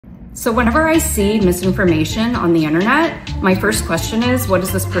So whenever I see misinformation on the internet, my first question is, what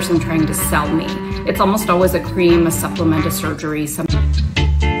is this person trying to sell me? It's almost always a cream, a supplement, a surgery, something.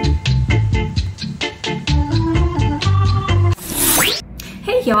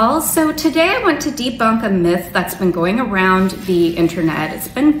 Hey y'all, so today I want to debunk a myth that's been going around the internet. It's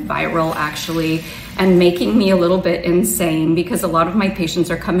been viral actually, and making me a little bit insane because a lot of my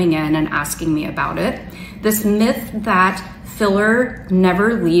patients are coming in and asking me about it. This myth that filler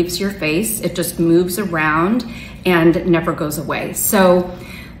never leaves your face, it just moves around and never goes away. So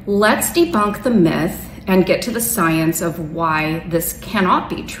let's debunk the myth and get to the science of why this cannot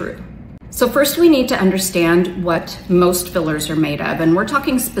be true. So first we need to understand what most fillers are made of, and we're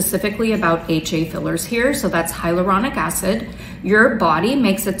talking specifically about HA fillers here, so that's hyaluronic acid. Your body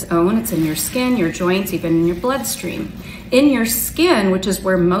makes its own, it's in your skin, your joints, even in your bloodstream. In your skin, which is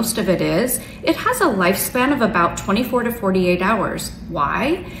where most of it is, it has a lifespan of about 24 to 48 hours.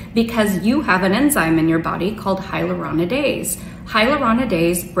 Why? Because you have an enzyme in your body called hyaluronidase.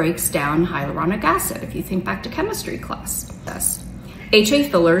 Hyaluronidase breaks down hyaluronic acid, if you think back to chemistry class. Yes. HA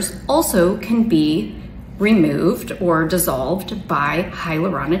fillers also can be removed or dissolved by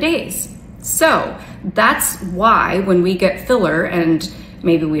hyaluronidase. So that's why when we get filler and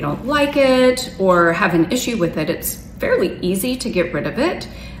maybe we don't like it or have an issue with it, it's fairly easy to get rid of it.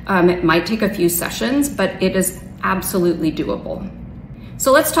 It might take a few sessions, but it is absolutely doable.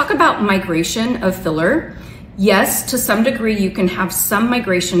 So let's talk about migration of filler. Yes, to some degree you can have some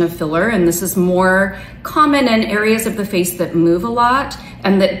migration of filler, and this is more common in areas of the face that move a lot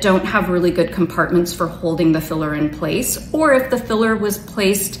and that don't have really good compartments for holding the filler in place, or if the filler was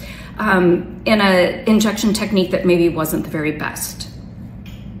placed in an injection technique that maybe wasn't the very best.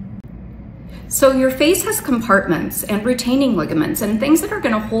 So your face has compartments and retaining ligaments and things that are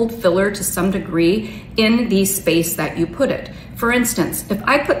going to hold filler to some degree in the space that you put it. For instance, if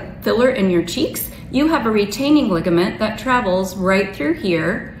I put filler in your cheeks, you have a retaining ligament that travels right through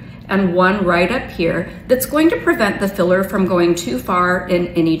here and one right up here that's going to prevent the filler from going too far in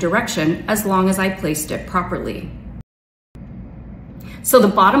any direction as long as I placed it properly. So the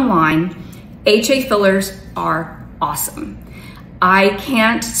bottom line, HA fillers are awesome. I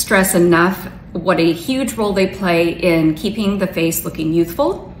can't stress enough what a huge role they play in keeping the face looking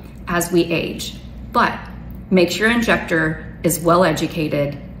youthful as we age. But make sure your injector is well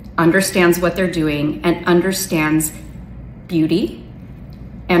educated, understands what they're doing, and understands beauty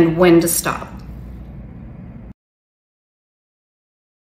and when to stop.